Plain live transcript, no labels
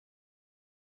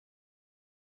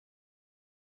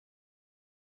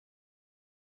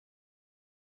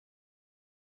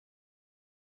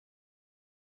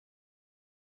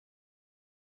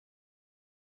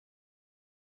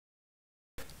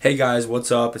Hey guys,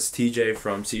 what's up? It's TJ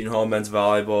from Seton Hall Men's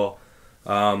Volleyball.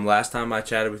 Last time I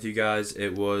chatted with you guys,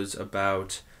 it was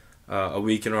about a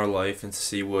week in our life and to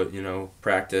see what,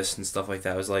 practice and stuff like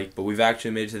that was like. But we've actually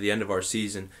made it to the end of our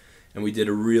season, and we did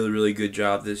a really, really good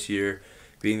job this year,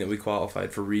 being that we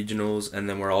qualified for regionals, and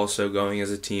then we're also going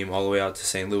as a team all the way out to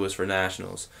St. Louis for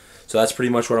nationals. So that's pretty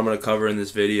much what I'm going to cover in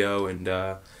this video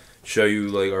and show you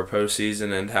like our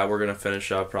postseason and how we're going to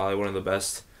finish up probably one of the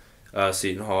best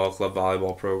Seton Hall club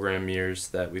volleyball program years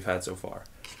that we've had so far.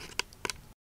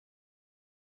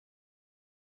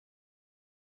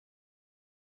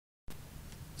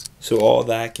 So all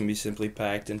that can be simply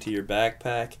packed into your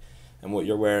backpack and what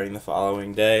you're wearing the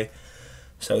following day.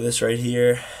 So this right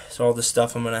here is all the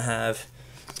stuff I'm going to have,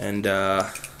 and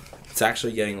it's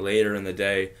actually getting later in the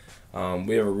day.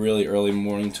 We have a really early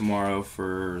morning tomorrow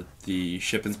for the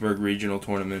Shippensburg Regional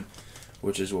Tournament,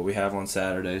 which is what we have on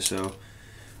Saturday. So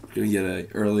we're going to get an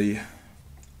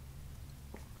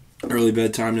early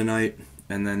bedtime tonight,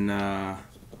 and then I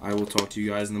will talk to you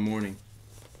guys in the morning.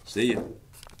 See ya.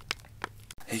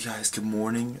 Hey guys, good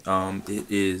morning. It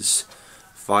is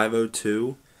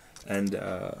 5:02, and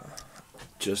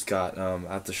just got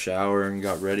out the shower and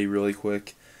got ready really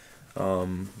quick.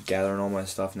 Gathering all my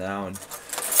stuff now, and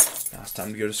now it's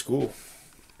time to go to school.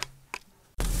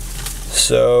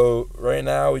 So right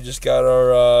now we just got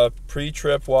our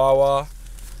pre-trip Wawa.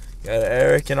 Got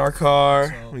Eric in our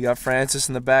car. We got Francis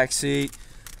in the back seat.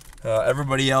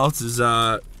 Everybody else is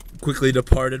quickly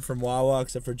departed from Wawa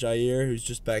except for Jair, who's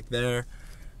just back there.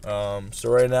 So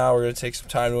right now we're going to take some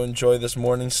time to enjoy this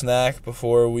morning snack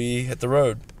before we hit the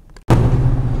road.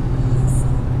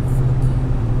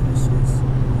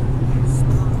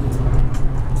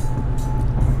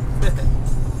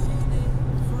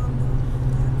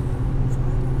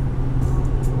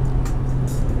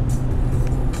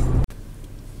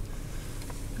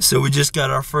 So we just got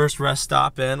our first rest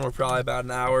stop in. We're probably about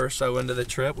an hour or so into the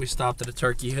trip. We stopped at a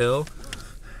Turkey Hill.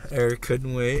 Eric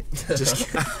couldn't wait. Just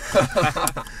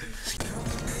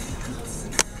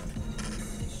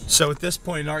So at this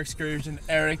point in our excursion,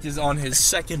 Eric is on his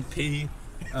second pee,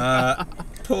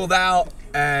 pulled out,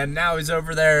 and now he's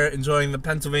over there enjoying the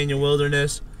Pennsylvania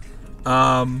wilderness.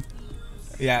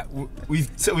 Yeah, we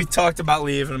talked about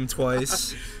leaving him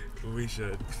twice. We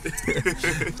should.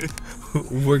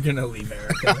 We're gonna leave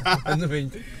Eric. I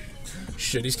mean,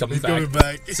 shit, he's coming back. Coming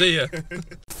back. See ya.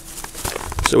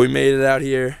 So we made it out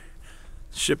here,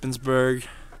 Shippensburg,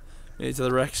 made it to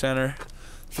the rec center.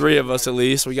 3 of us at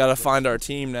least. We gotta find our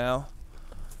team now.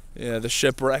 Yeah, the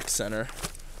Shipwreck Center.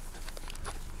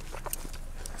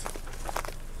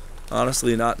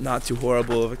 Honestly, not too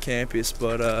horrible of a campus,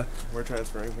 but we're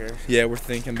transferring here. Yeah, we're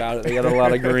thinking about it. They got a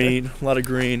lot of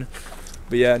green,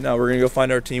 But yeah, no, we're gonna go find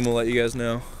our team. We'll let you guys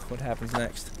know what happens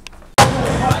next.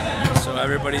 So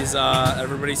everybody's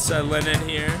settling in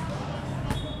here.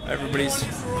 Everybody's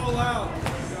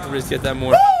get that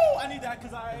more. I need that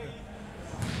because I.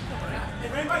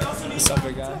 What's up,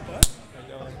 big guy? How you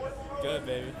doing? Good,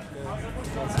 baby. Good.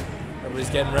 Everybody's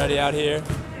getting ready out here.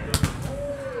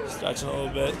 Stretching a little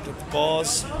bit. Get the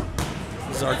balls.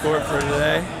 This is our court for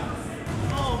today.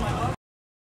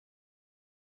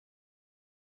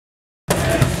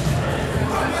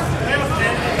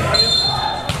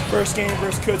 First game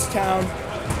versus Kutztown.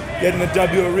 Getting the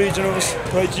W at regionals.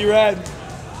 Right, G-Rad?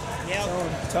 Yeah.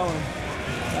 Tell him.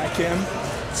 Hi, Kim.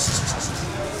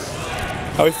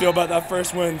 How we feel about that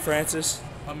first win, Francis?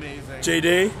 Amazing.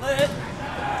 JD? Lit. Alright,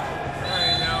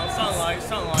 now, sunlight.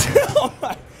 Oh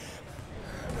my.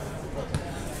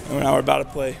 And now we're about to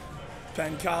play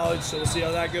Penn College, so we'll see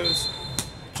how that goes.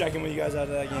 Check in with you guys out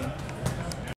of that game.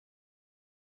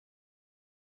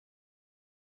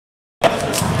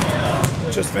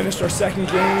 Just finished our second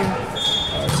game,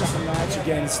 our second match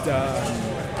against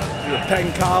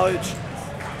Penn College.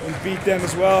 We beat them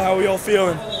as well. How are we all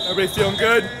feeling? Everybody feeling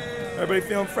good? Everybody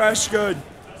feeling fresh? Good.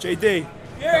 JD?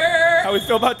 Yeah. How we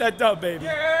feel about that dub, baby?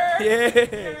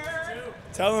 Yeah.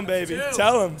 Tell him, baby.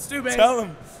 Tell him. Tell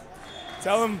him.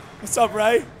 Tell him what's up,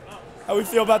 Ray? How we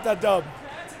feel about that dub?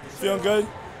 Feeling good?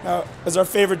 Now, as our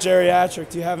favorite geriatric,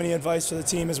 do you have any advice for the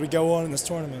team as we go on in this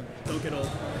tournament? Don't get old.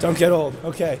 Don't get old.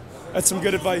 Okay. That's some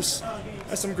good advice.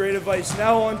 That's some great advice.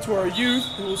 Now on to our youth,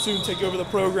 who will soon take over the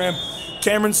program.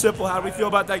 Cameron Sipple, how do we feel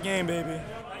about that game, baby?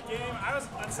 That game, I was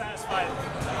unsatisfied.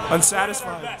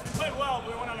 Unsatisfied. We played well,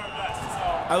 but we went on our best. So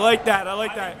I like that. I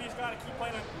think we just gotta keep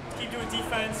playing, keep doing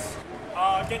defense,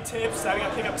 get tips. We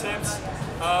gotta pick up tips.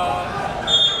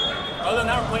 Other than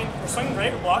that, we're swinging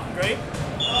great. We're blocking great.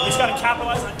 We just gotta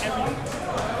capitalize on everything.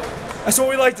 That's what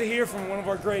we like to hear from one of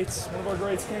our greats. One of our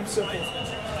greats, Cam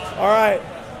Sipple. All right.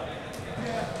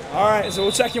 All right, so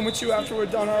we'll check in with you after we're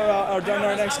done our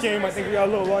next game. I think we got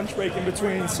a little lunch break in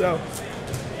between, so.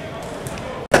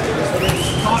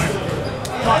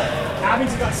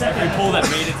 Abington got second. Pull that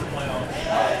made it to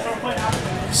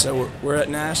playoff. So we're at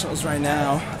Nationals right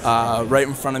now. Right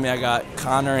in front of me, I got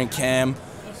Connor and Cam.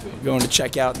 We're going to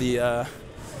check out the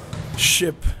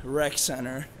Shipwreck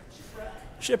Center.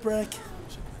 Shipwreck.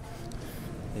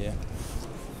 Yeah.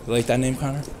 You like that name,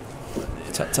 Connor?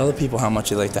 Tell the people how much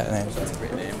you like that name. That's a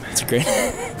great name. It's a great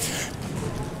name.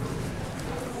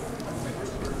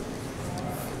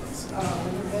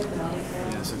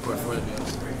 Yeah, so quite for it.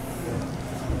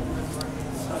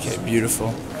 Okay,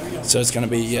 beautiful. So it's gonna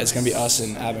be us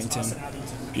in Abington.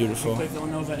 Beautiful. Play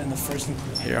Villanova in the first.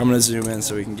 Here, I'm gonna zoom in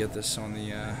so we can get this on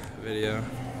the video.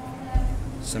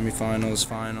 Semifinals,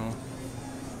 final.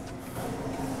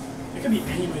 It could be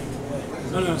anybody.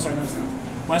 No, sorry, no, it's not.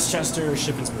 Westchester or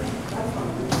Shippensburg.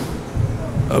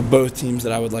 Both teams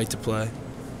that I would like to play.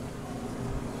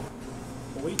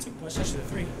 Well, we took Westchester to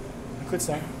 3. I could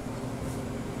start.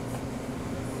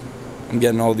 I'm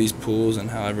getting all these pools and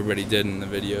how everybody did in the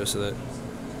video so that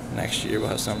next year we'll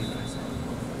have something.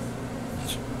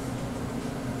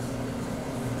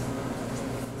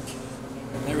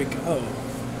 There we go.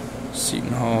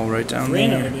 Seton Hall right down 3-0,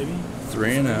 there. baby.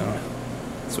 3-0.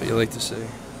 That's what you like to see.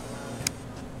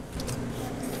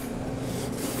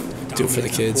 Do it for the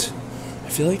kids. I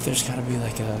feel like there's gotta be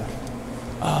like a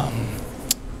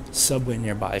Subway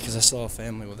nearby because I saw a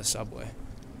family with a Subway.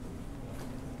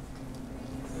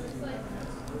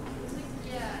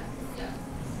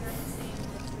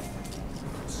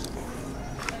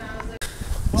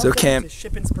 So Cam, To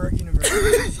Shippensburg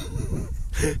University.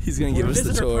 he's gonna give Where us the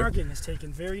visitor tour. parking is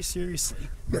taken very seriously.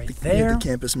 Right Get there the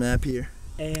campus map here.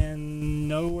 and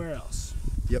nowhere else.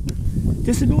 Yep.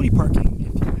 Disability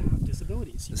parking. If you have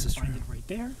disabilities, you This can is find true. it right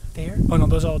there. There. Oh no,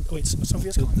 those all. Wait,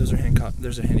 Sophia's calling. Those are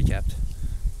handicapped.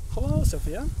 Hello,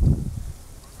 Sophia.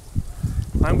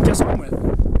 Guess who I'm with?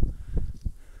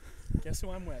 Guess who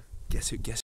I'm with? Guess.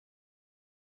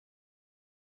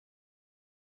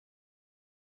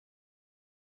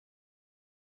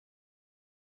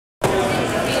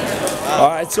 All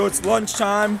right, so it's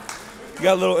lunchtime. We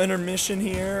got a little intermission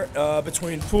here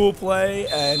between pool play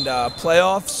and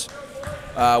playoffs,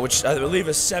 which I believe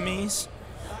is semis.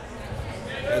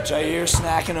 Jair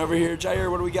snacking over here. Jair,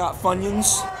 what do we got?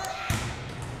 Funyuns?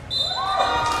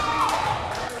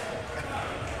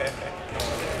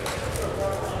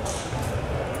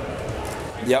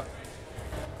 Yep.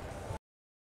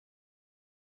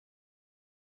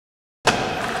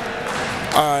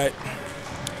 All right.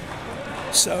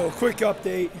 So, quick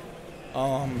update.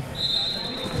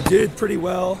 Did pretty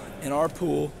well in our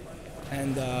pool,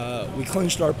 and we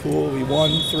clinched our pool. We won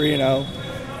 3-0,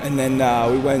 and then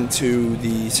we went to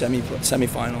the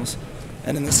semifinals.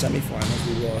 And in the semifinals,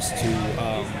 we lost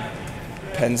to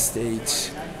Penn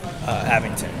State,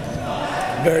 Abington.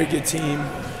 Very good team.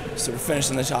 So we're finished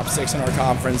in the top 6 in our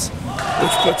conference,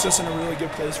 which puts us in a really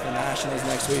good place for Nationals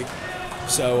next week.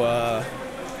 So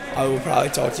I will probably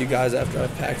talk to you guys after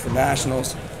I've packed for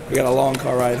Nationals. We got a long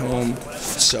car ride home,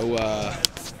 so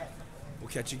we'll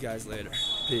catch you guys later.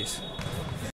 Peace.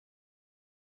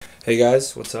 Hey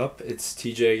guys, what's up? It's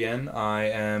TJ again. I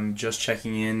am just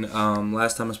checking in.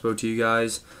 Last time I spoke to you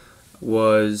guys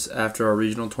was after our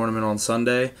regional tournament on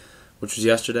Sunday, which was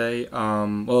yesterday.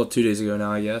 Well, 2 days ago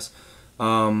now, I guess.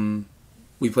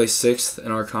 We placed 6th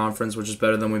in our conference, which is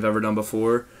better than we've ever done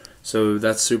before. So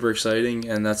that's super exciting,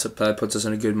 and that puts us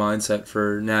in a good mindset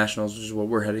for Nationals, which is what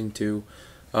we're heading to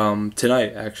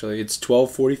tonight, actually. It's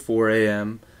 12:44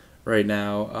 a.m. right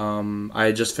now.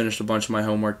 I just finished a bunch of my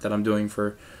homework that I'm doing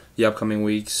for the upcoming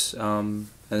weeks, and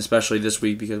especially this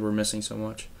week because we're missing so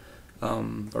much.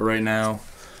 But right now,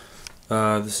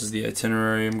 this is the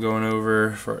itinerary I'm going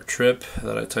over for a trip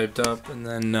that I typed up, and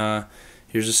then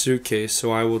here's a suitcase.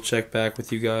 So I will check back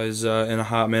with you guys in a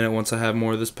hot minute once I have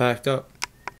more of this packed up.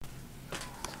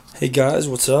 Hey guys,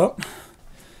 what's up?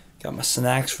 Got my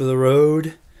snacks for the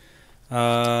road.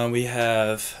 We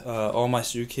have all my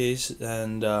suitcase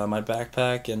and my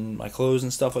backpack and my clothes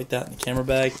and stuff like that in the camera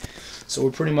bag. So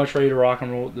we're pretty much ready to rock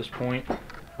and roll at this point.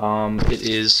 It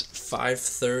is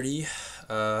 5:30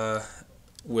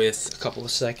 with a couple of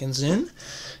seconds in,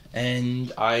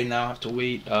 and I now have to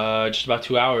wait just about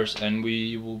 2 hours, and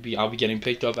I'll be getting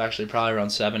picked up actually probably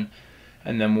around 7,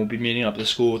 and then we'll be meeting up at the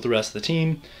school with the rest of the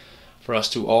team for us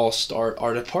to all start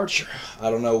our departure.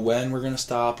 I don't know when we're gonna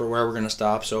stop or where we're gonna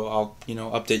stop, so I'll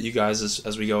update you guys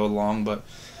as we go along. But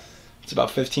it's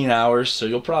about 15 hours, so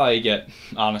you'll probably get,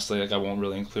 honestly, I won't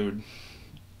really include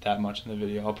that much in the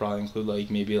video. I'll probably include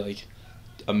maybe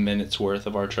a minute's worth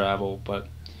of our travel, but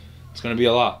it's gonna be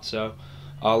a lot. So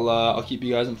I'll keep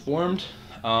you guys informed.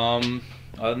 Other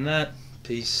than that,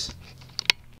 peace.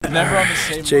 Never on the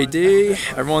same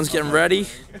JD, everyone's getting ready.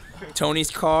 Tony's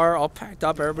car all packed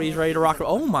up. Everybody's ready to rock.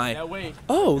 Oh my! Yeah, wait.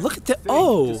 Oh, look at that!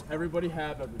 Oh, Does everybody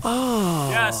have everything? oh,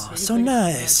 Yes. so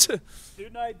nice.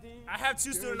 Student ID. I have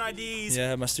 2 student IDs.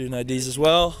 Yeah, my student IDs as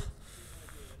well.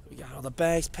 We got all the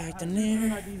bags packed in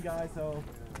there. IDs, guys, so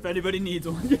if anybody needs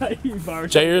one,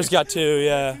 Jair's got 2,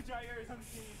 yeah.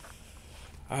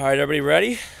 All right, everybody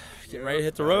ready? Getting ready to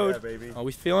hit the road. Yeah, baby. How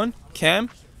we feeling? Cam,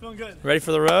 Feeling good. ready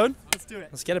for the road? Let's do it.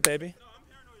 Let's get it, baby.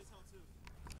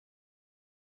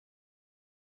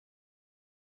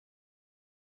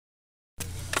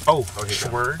 Oh,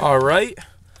 okay. All right.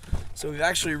 So we've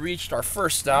actually reached our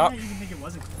first stop, I didn't even think it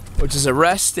wasn't which is a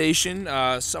rest station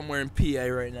somewhere in PA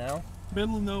right now.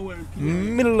 middle of nowhere.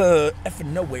 Middle of effing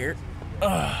nowhere.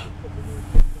 Ugh.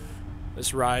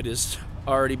 This ride has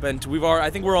already been. I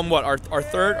think we're on what our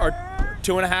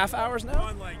 2.5 hours now.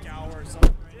 On like hour or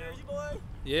something right now.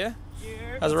 Yeah.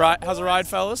 How's the ride? How's the ride,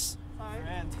 fellas?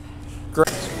 Fine. Great.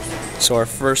 So our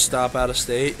first stop out of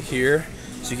state here.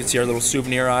 So you can see our little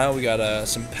souvenir aisle. We got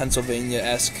some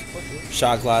Pennsylvania-esque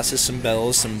shot glasses, some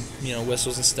bells, some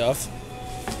whistles and stuff.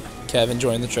 Kev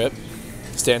enjoying the trip,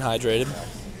 staying hydrated.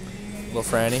 Little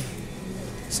Franny,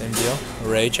 same deal.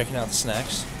 Ray checking out the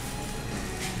snacks.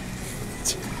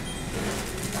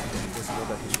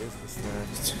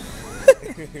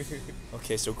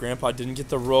 Okay, so Grandpa didn't get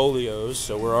the Roleos,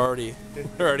 so we're already.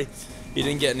 He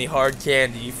didn't get any hard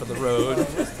candy for the road.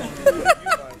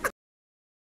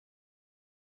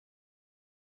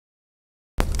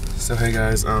 So hey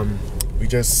guys, we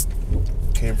just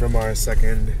came from our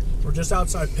second. We're just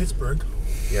outside Pittsburgh.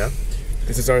 Yeah.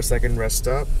 This is our second rest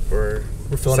stop, or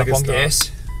We're filling up second on stop.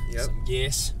 gas. Yep. Some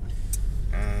gas.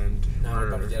 And Now we're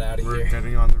about to get out of we're here.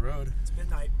 getting on the road. It's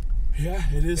midnight. Yeah,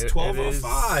 it is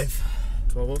 12:05.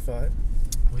 12:05.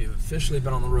 We've officially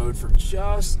been on the road for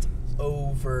just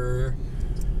under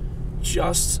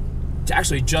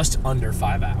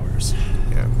 5 hours.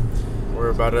 Yeah. We're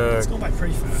about It's to going by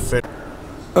pretty fast. fit.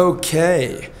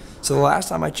 Okay, so the last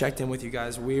time I checked in with you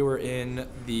guys, we were in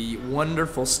the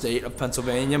wonderful state of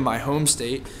Pennsylvania, my home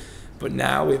state, but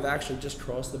now we've actually just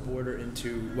crossed the border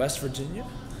into West Virginia,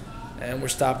 and we're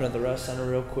stopping at the rest center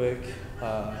real quick.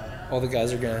 All the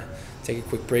guys are gonna take a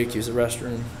quick break, use the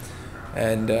restroom,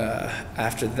 and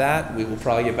after that, we will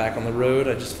probably get back on the road.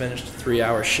 I just finished a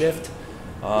 3-hour shift,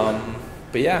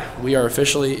 but yeah, we are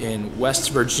officially in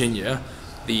West Virginia,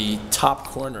 the top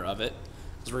corner of it.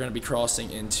 We're going to be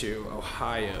crossing into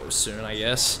Ohio soon, I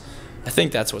guess. I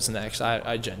think that's what's next.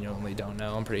 I genuinely don't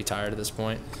know. I'm pretty tired at this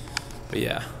point. But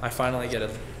yeah, I finally get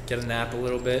a nap a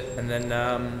little bit, and then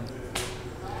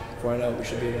before I know it, we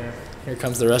should be there. Here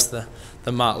comes the rest of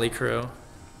the motley crew.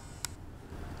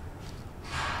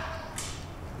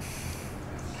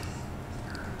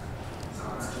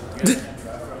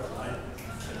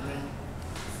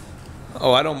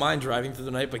 Oh, I don't mind driving through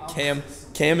the night, but Cam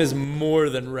is more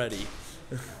than ready.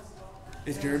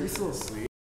 Is Jeremy still asleep?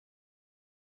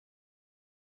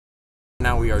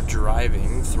 Now we are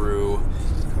driving through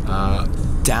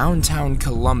downtown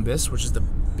Columbus, which is the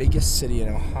biggest city in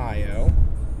Ohio.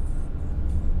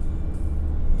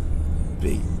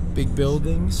 Big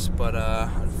buildings, but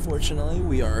unfortunately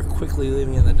we are quickly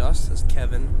leaving in the dust as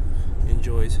Kevin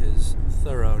enjoys his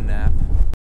thorough nap.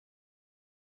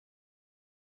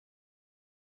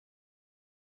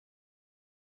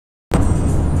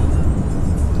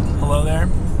 Hello there.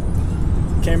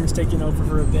 Cameron's taking over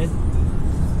for a bit.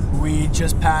 We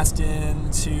just passed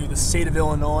into the state of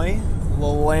Illinois, the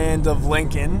land of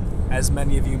Lincoln, as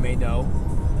many of you may know.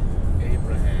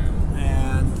 Abraham.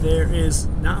 And there is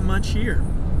not much here.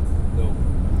 No.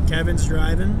 Kevin's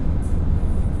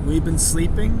driving. We've been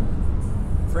sleeping.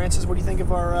 Francis, what do you think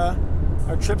of our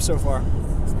trip so far?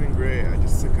 It's been great. I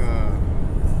just took a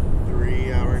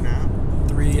 3-hour nap.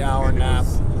 3-hour And it nap.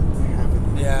 was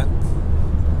heavenly. Yeah.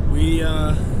 We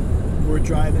were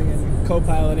driving and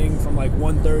co-piloting from like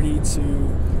 1:30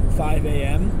 to 5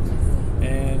 a.m.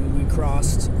 and we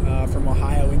crossed from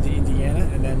Ohio into Indiana,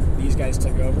 and then these guys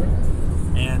took over.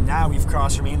 And now we've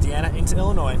crossed from Indiana into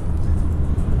Illinois.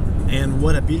 And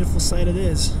what a beautiful sight it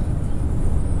is.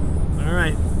 All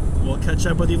right, we'll catch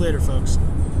up with you later, folks.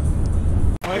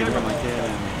 The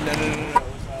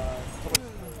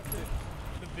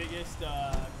biggest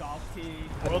golf tee.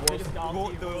 World's biggest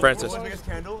golf tee. Francis. Biggest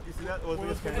candle? You see that? The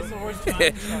world's biggest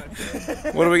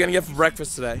candle? What are we gonna get for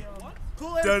breakfast today?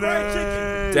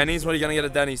 Denny's. Denny's? What are you gonna get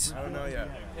at Denny's? I don't know yet.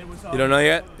 You don't know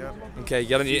yet? Yep. Okay, you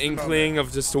got an inkling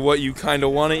of just to what you kind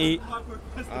of want to eat?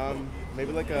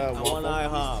 Maybe like a One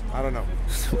IHOP. I don't know.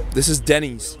 This is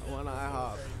Denny's. One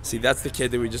See, that's the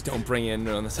kid that we just don't bring in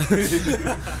on this.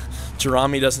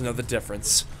 Jerami doesn't know the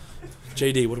difference.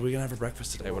 JD, what are we gonna have for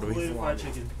breakfast today? What are we? Fried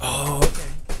chicken. Oh, okay.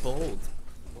 Bold.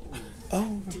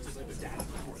 Oh.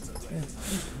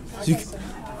 You can-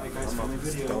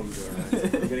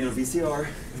 Getting a VCR.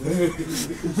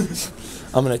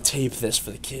 I'm gonna tape this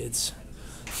for the kids.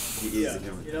 You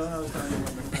know how I was talking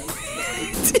about my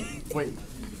friends? Wait.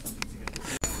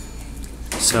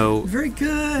 So Very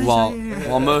good. while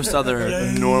most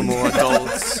other normal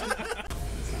adults,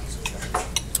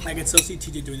 I could still see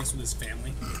TJ doing this with his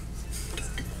family.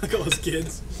 Look at all his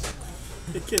kids.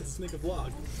 Hey kids, let's make a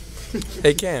vlog.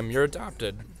 hey Cam, you're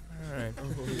adopted. All right.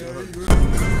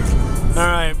 All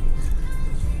right,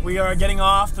 we are getting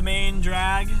off the main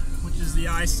drag, which is the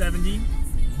I-70,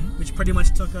 which pretty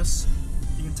much took us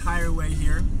the entire way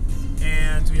here,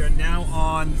 and we are now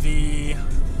on the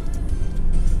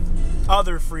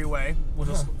other freeway.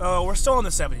 We're still on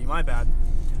the 70. My bad.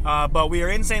 But we are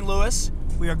in St. Louis.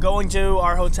 We are going to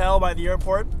our hotel by the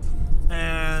airport,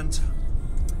 and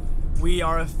we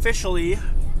are officially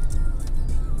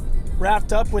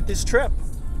wrapped up with this trip.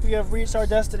 We have reached our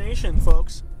destination,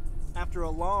 folks. After a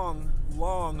long,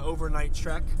 long overnight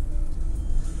trek,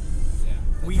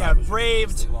 we have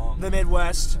braved the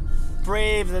Midwest,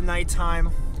 braved the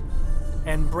nighttime,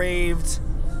 and braved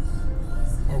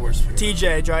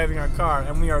TJ driving our car,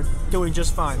 and we are doing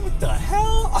just fine. What the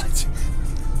hell?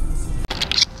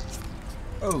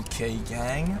 Okay,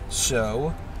 gang.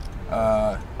 So,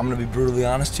 I'm gonna be brutally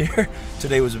honest here.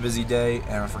 Today was a busy day,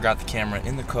 and I forgot the camera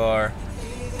in the car.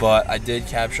 But I did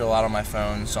capture a lot on my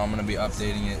phone, so I'm gonna be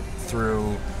updating it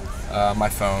through my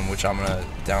phone, which I'm gonna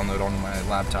download onto my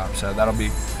laptop. So that'll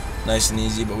be nice and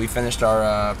easy. But we finished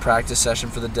our practice session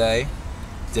for the day.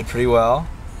 Did pretty well.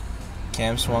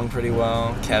 Cam swung pretty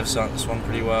well. Kev swung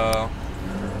pretty well.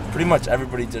 Pretty much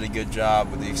everybody did a good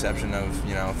job, with the exception of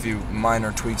a few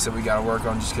minor tweaks that we got to work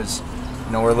on, just because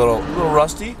we're a little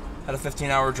rusty. Had a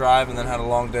 15-hour drive and then had a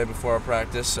long day before our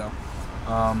practice. So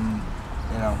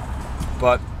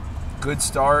but good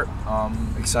start.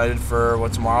 Excited for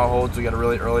what tomorrow holds. We got a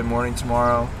really early morning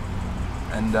tomorrow,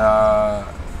 and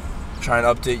trying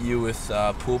to update you with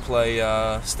pool play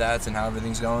stats and how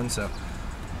everything's going. So,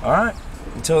 all right.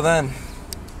 Until then.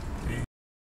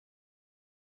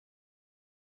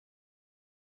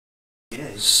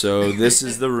 So this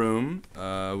is the room.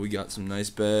 We got some nice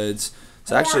beds.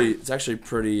 It's actually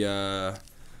pretty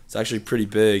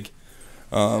big.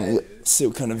 Let's see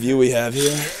what kind of view we have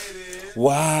here.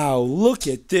 Wow, look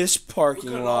at this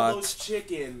parking lot. All those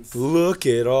chickens. Look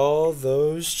at all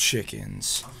those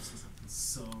chickens.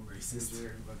 So racist.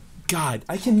 God,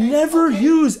 I can never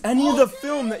use any of the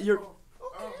film that you're...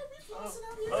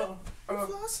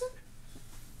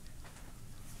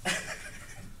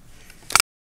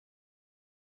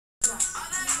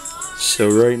 So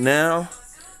right now,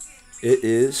 it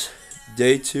is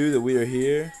day 2 that we are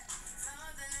here,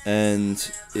 and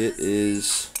it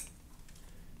is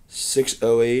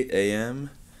 6:08 a.m.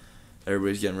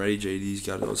 Everybody's getting ready. JD's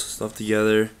got all his stuff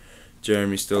together.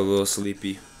 Jeremy's still a little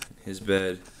sleepy in his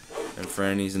bed, and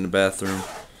Franny's in the bathroom.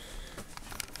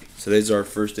 Today's our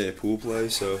first day of pool play,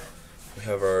 so we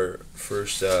have our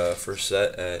first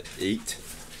set at 8.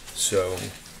 So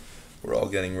we're all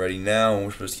getting ready now, and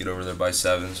we're supposed to get over there by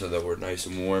 7, so that we're nice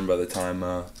and warm by the time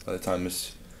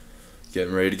it's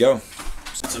getting ready to go.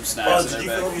 Some snacks in Did you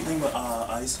there, feel back. anything with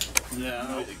ice? Yeah,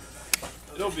 no.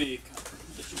 It'll be. It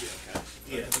should be okay.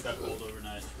 Yeah. If it got cold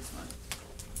overnight, it's fine.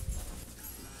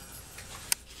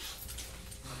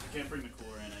 I can't bring the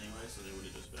cooler in anyway, so they would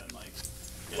have just been like.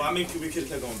 Well, I mean, we could have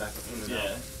kept going back in and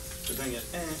Yeah. out. The thing is,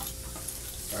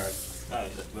 Alright,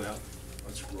 Alright. well,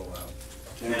 let's roll out.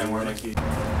 Yeah, we're like you.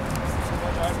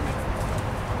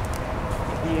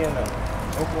 Indiana,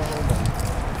 Oklahoma.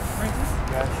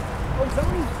 Oh,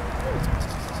 somebody.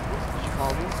 Did you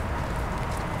call me?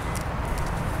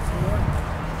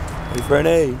 Hey,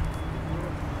 Franny.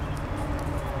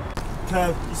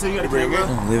 Kev, you said you got a camera?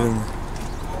 I'm leaving.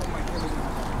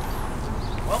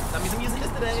 Well, that means I'm using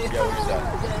this today. Yeah, what is that?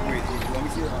 Wait, let me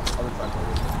see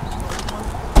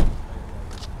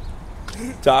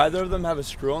it. Do either of them have a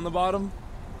screw on the bottom?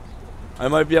 I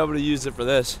might be able to use it for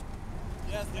this.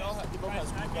 Yes, they both have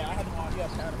screws, but I had the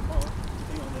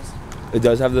thing on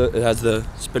this. It has the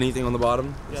spinny thing on the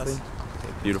bottom? Yes. Thing?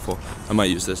 Okay, beautiful. I might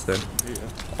use this then.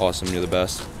 Awesome, you're the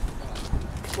best.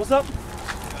 What's up?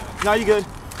 Now you good.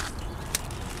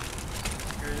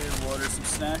 Here, water, some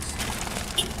snacks.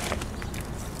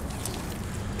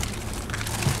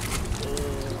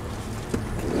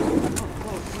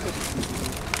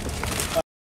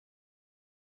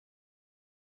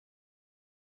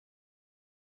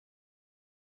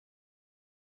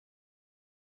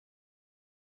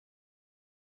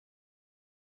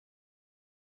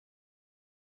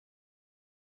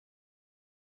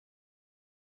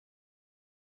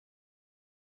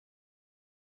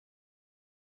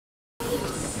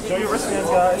 Show your wristbands,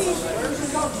 guys.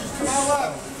 I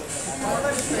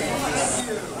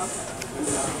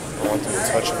want them to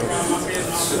touch them.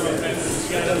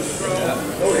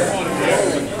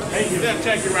 Thank you.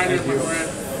 Check you right here, my friend.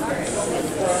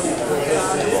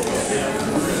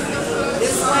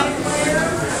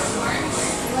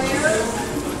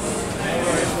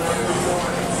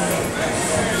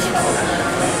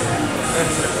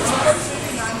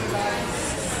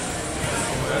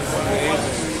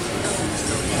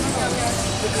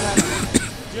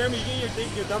 Jeremy, you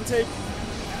get your thumb tape?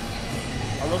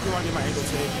 I look, you want to get my ankle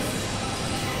tape.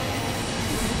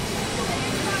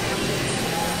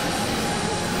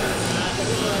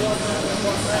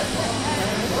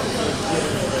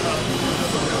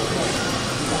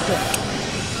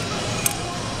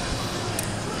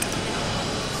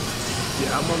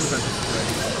 Yeah, I'm on the bench.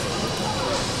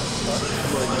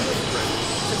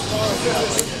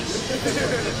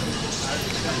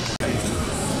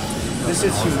 This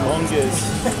is humongous.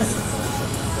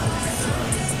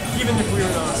 Even if we were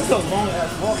not. This is a long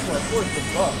ass walk for a fourth of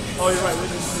buck. Oh, you're right.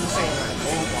 This is insane.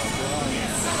 Oh my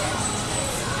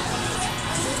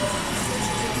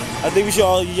god. I think we should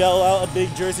all yell out a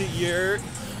big Jersey year.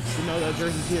 You know that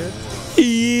Jersey's here?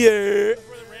 Yeah.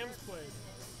 Where the Rams play.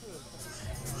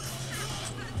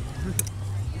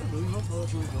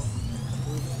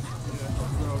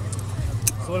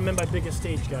 So what I meant by biggest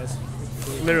stage, guys.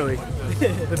 Literally.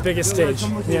 The biggest stage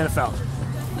in the NFL.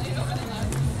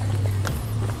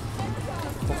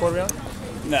 What court are we on?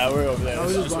 No, we're over there.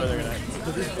 This is where they're gonna.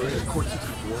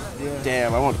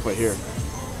 Damn, I want to play here.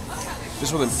 This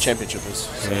is where the championship is.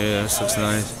 Yeah, this looks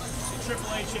nice.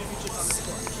 AAA championship on the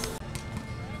court.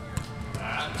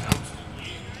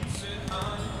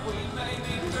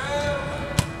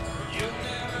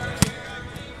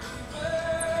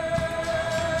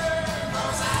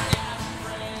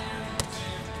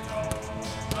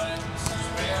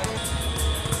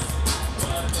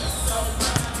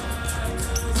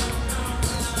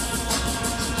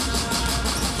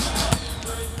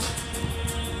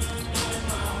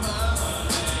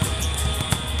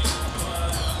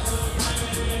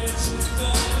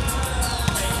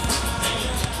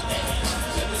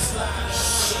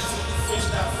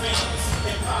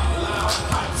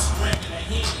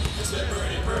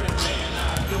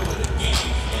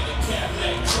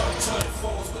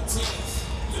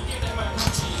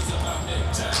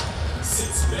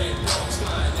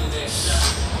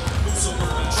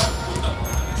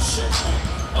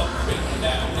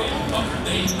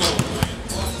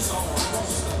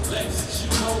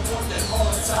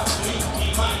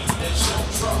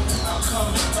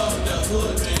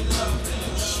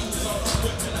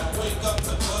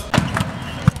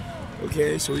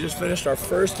 Okay, so we just finished our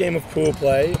first game of pool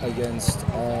play against,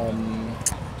 who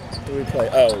did we play?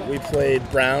 Oh, we played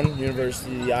Brown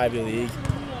University Ivy League,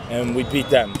 and we beat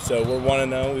them. So we're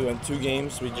 1-0. We won 2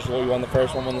 games. We won the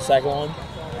first one, won the second one.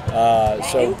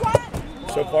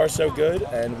 So far so good,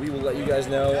 and we will let you guys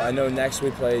know. I know next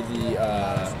we play the,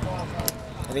 I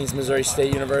think it's Missouri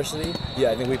State University.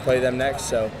 Yeah, I think we play them next,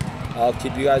 so I'll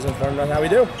keep you guys informed on how we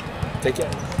do. Take care.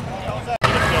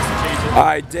 All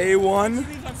right, day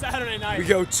 1. Saturday night. We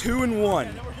go 2-1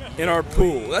 in our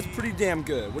pool. That's pretty damn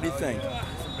good. What do you think?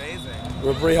 It's amazing.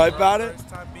 We're pretty hyped about it? First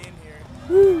time being here.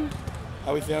 Woo.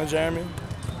 How we feeling, Jeremy?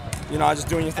 You know, just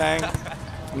doing your thing?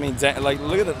 I mean, like,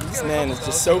 look at this man. It's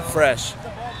just so fresh.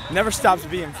 Never stops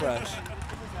being fresh.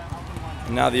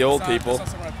 And now the old people.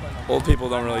 Old people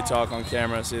don't really talk on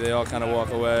camera. See, they all kind of walk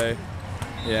away.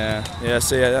 Yeah.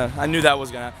 So yeah, I knew that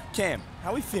was gonna happen. Cam,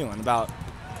 how we feeling about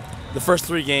the first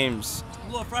 3 games?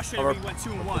 A little frustrated we went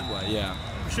 2-1. Yeah.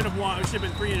 We should have won. We should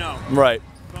have been 3-0. Right.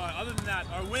 But other than that,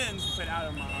 our wins we played out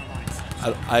of our minds.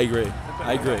 I agree.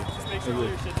 I agree. Just make sure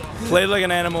your shit down. Played like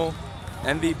an animal.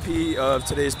 MVP of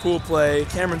today's pool play,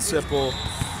 Cameron Sipple.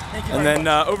 And then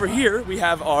over here we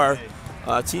have our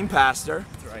team pastor.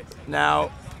 That's right.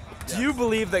 Now, do you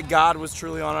believe that God was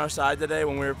truly on our side today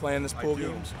when we were playing this pool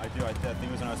game? I do. I think he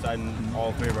was on our side in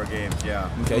all 3 of our games. Yeah.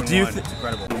 Okay. Do you think? It's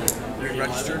incredible.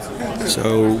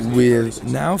 So we've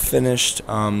now finished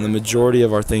the majority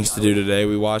of our things to do today.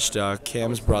 We watched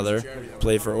Cam's brother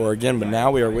play for Oregon, but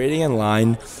now we are waiting in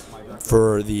line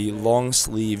for the long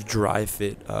sleeve dry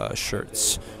fit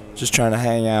shirts. Just trying to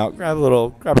hang out, grab a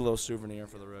little souvenir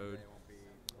for the road.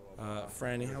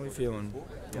 Franny, how we feeling?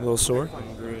 A little sore?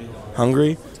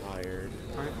 Hungry? Tired.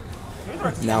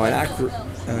 Now an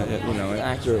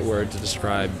accurate word to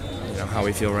describe how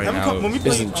we feel right now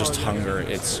isn't just hunger.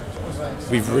 It's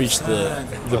we've reached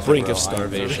the brink of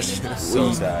starvation.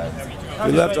 So sad.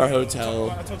 We left our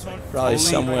hotel probably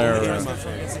somewhere.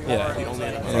 Yeah,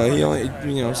 he only,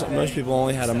 most people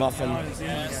only had a muffin.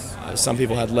 Some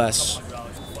people had less.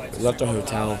 We left our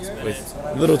hotel with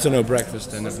little to no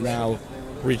breakfast and have now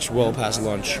reached well past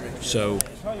lunch. So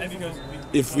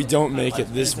if we don't make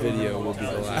it, this video will be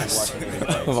the last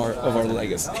of our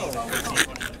legacy.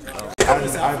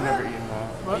 I've never eaten that.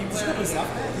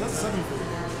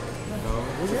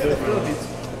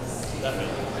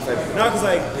 No, because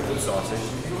like sausage,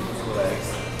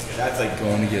 that's like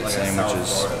Going to get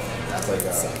sandwiches. that's like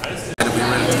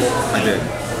I did.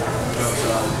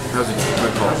 That was a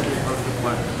good call.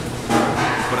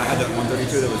 But I had that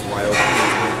 132 that was wide open,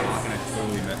 and I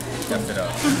totally messed it up.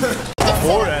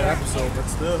 Before that episode, but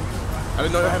still. I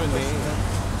didn't know they have a name.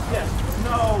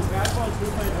 No, basketball is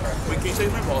blue plate. Wait, can you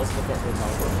change my balls?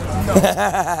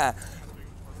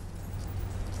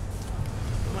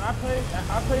 When I played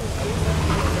I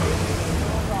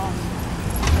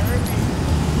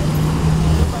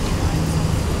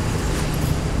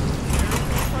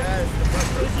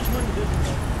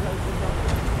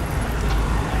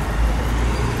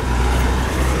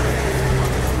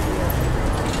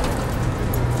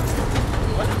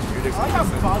like how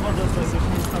volleyball does play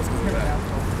compared to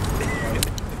basketball.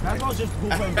 Basketball is just pool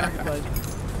playing bracket play. I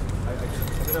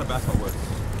think how basketball works.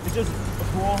 It's just a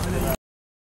pool and then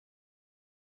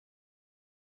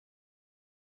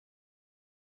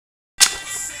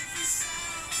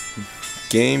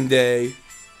Game day,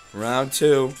 round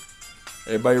 2.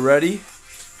 Everybody ready?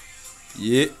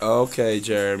 Yeah. Okay,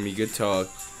 Jeremy. Good talk.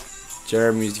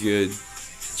 Jeremy's good.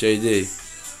 JD.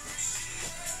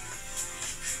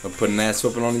 I'm putting ass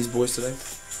whooping on these boys today.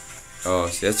 Oh,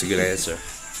 see, that's a good answer.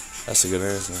 That's a good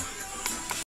answer.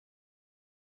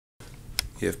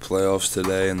 We have playoffs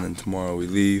today, and then tomorrow we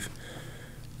leave.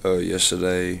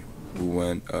 Yesterday we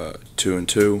went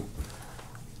 2-2,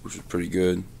 which was pretty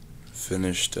good.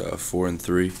 Finished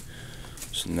 4-3.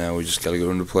 So now we just gotta go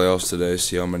into playoffs today,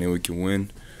 see how many we can win,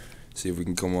 see if we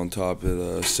can come on top at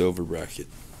a silver bracket.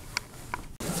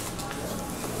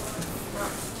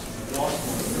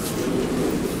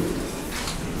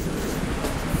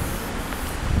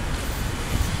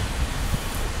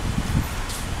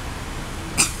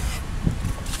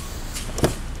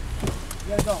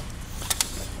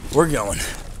 We're going.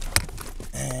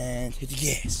 And hit the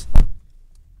gas.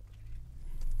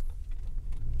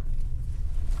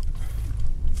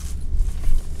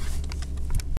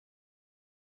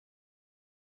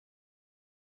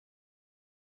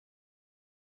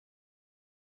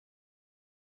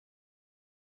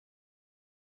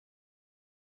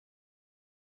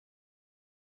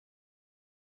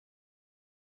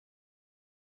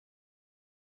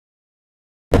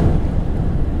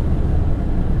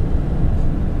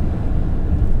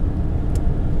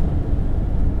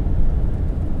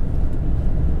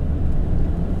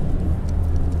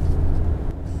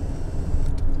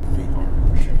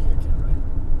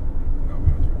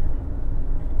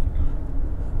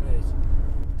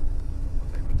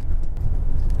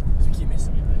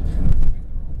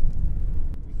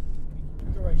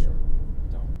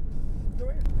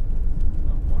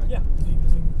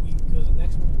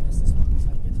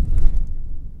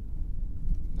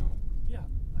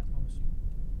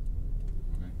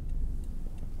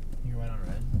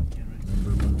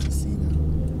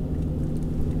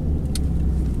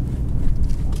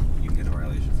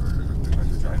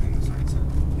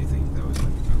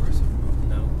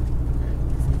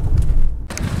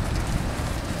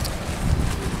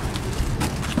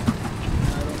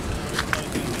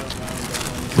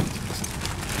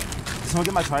 Someone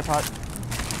get my tripod.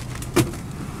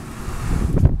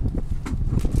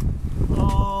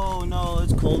 oh no,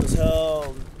 it's cold as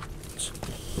hell.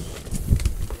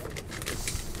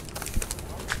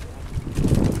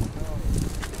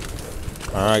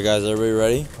 Alright guys, everybody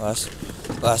ready?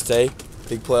 Last day,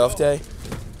 big playoff day.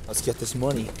 Let's get this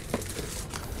money.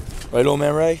 Right, old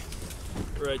man Ray?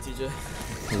 Right, TJ.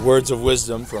 Words of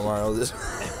wisdom from our eldest.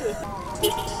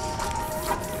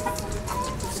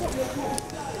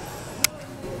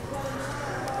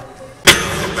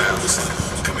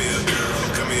 Come here, girl.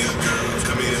 Come here, girl.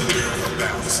 Come here, girl.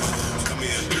 Bounce. Come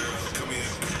here, girl. Come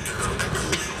here, girl.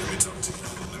 Let me talk to you.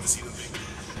 Let me see the big.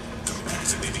 Don't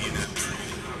ask an idiot and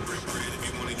break bread if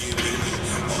you wanna get with me.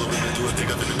 All I wanna do is dig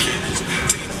up in the business.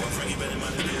 Take it off, Frankie, better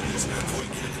mind the business. Before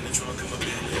you get up in the trunk, come up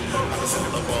in. I can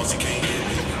sell up balls, you can't hit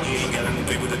me. You ain't got any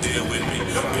paper to deal with me.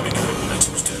 Baby girl, when I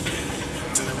two-step in.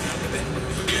 Turn around, baby.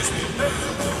 Against me.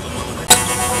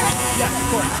 Yeah, of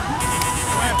course.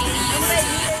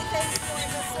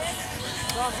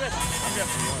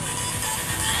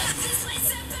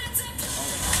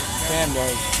 Fan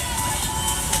day.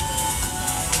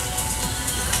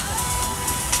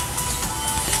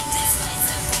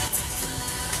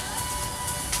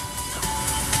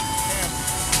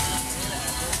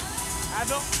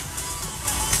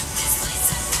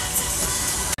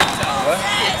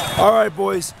 All right,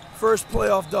 boys. First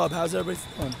playoff dub. How's everybody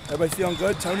feeling? Everybody feeling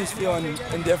good? Tony's feeling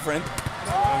indifferent.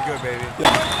 Feeling good, baby.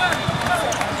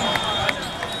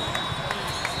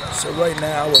 So right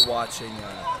now we're watching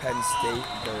Penn State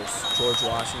versus George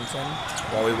Washington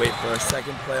while we wait for our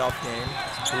second playoff game.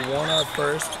 We won our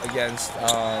first against who's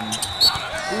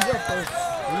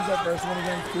our first one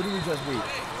again? Who did we just beat?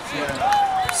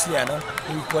 Siena.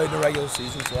 We played in the regular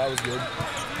season, so that was good.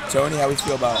 Tony, how do you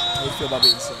feel about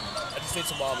beating Siena? I just ate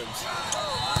some almonds.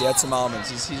 He had some almonds.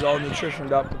 He's all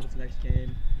nutritioned up for this next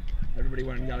game. Everybody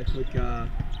went and got a quick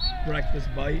breakfast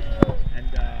bite, and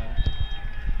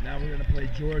now we're gonna play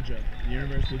Georgia, the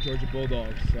University of Georgia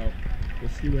Bulldogs. So we'll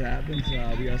see what happens. We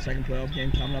got a second playoff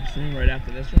game coming up soon, right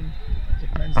after this one.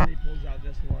 If Penn State pulls out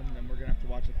this one, then we're gonna have to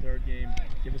watch a third game,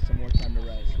 give us some more time to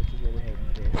rest, which is what we're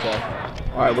hoping for. So,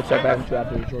 all right, we'll check back into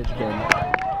after the Georgia game.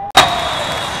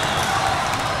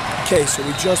 Okay, so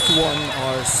we just won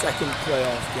our second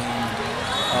playoff game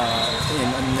in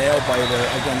a nail-biter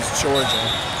against Georgia.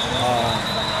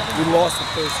 We lost the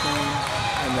first game,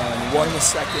 and then won the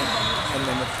second, and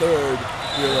then the third,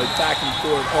 we were like back and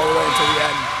forth all the way until the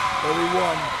end, where we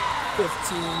won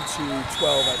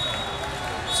 15-12, I think.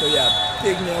 So yeah,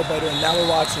 big nail-biter, and now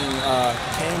we're watching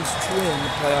Cam's twin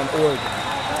play on Oregon.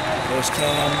 There's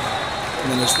Cam,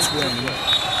 and then there's twin.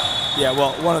 Yeah,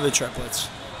 well, one of the triplets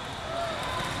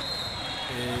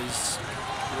is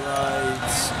right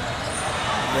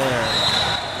there.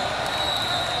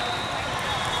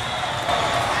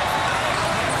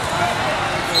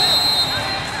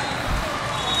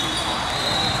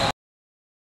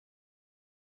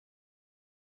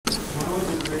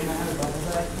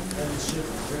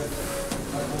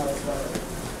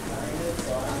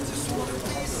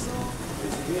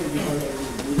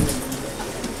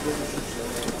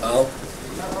 Well,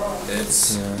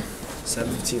 it's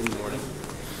 7:15 in the morning,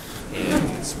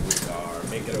 and we are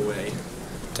making our way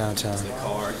Downtown. to the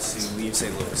car to leave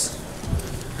St. Louis.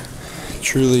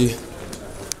 Truly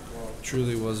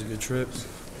was a good trip.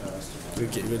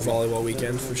 Good volleyball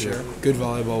weekend for sure. Good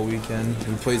volleyball weekend.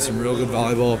 We played some real good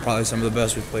volleyball, probably some of the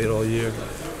best we've played all year.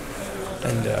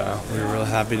 And we were real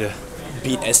happy to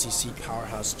Beat SEC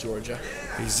powerhouse Georgia.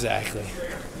 Exactly.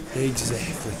 We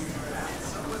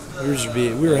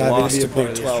were happy Lost to be a to part Big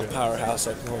of this 12 trip. powerhouse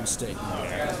Oklahoma State.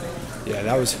 Yeah,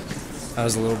 that was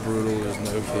a little brutal. It was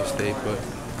no OK State, but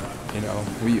you know,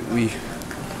 we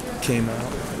came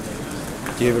out,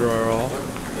 gave it our all.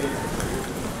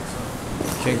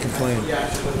 Can't complain.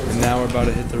 And now we're about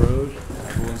to hit the road.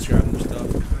 Everyone's grabbing their stuff.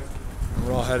 And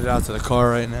we're all headed out to the car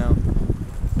right now.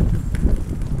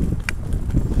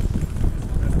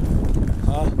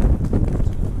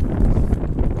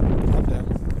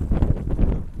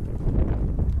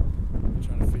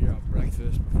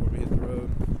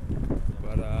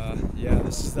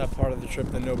 This is that part of the trip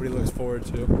that nobody looks forward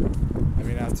to. I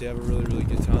mean, after you have a really, really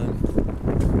good time,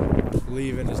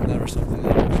 leaving is never something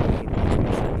that you're excited about,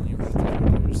 especially when you have to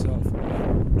do it yourself.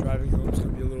 Driving home is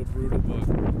going to be a little brutal, but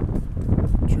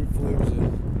truthfully, it was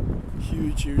a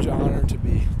huge, huge honor to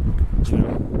be, you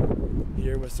know,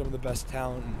 here with some of the best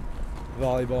talent in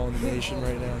volleyball in the nation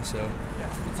right now. So,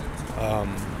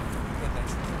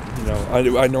 you know,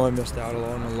 I know I missed out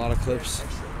on a lot of clips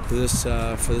for this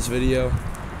video.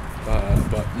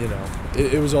 But you know,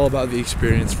 it was all about the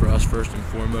experience for us first and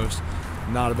foremost,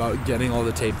 not about getting all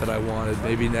the tape that I wanted.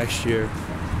 Maybe next year,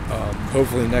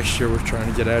 hopefully next year we're trying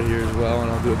to get out here as well,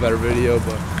 and I'll do a better video.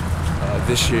 But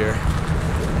this year,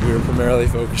 we were primarily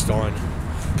focused on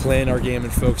playing our game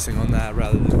and focusing on that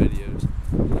rather than videos.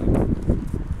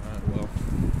 Alright, well,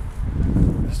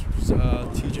 this was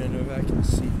TJ Novak and the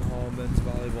Seton Hall men's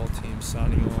volleyball team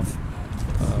signing off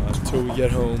until we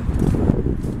get home.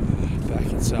 Back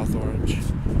in South Orange.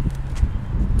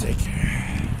 Take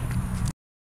care.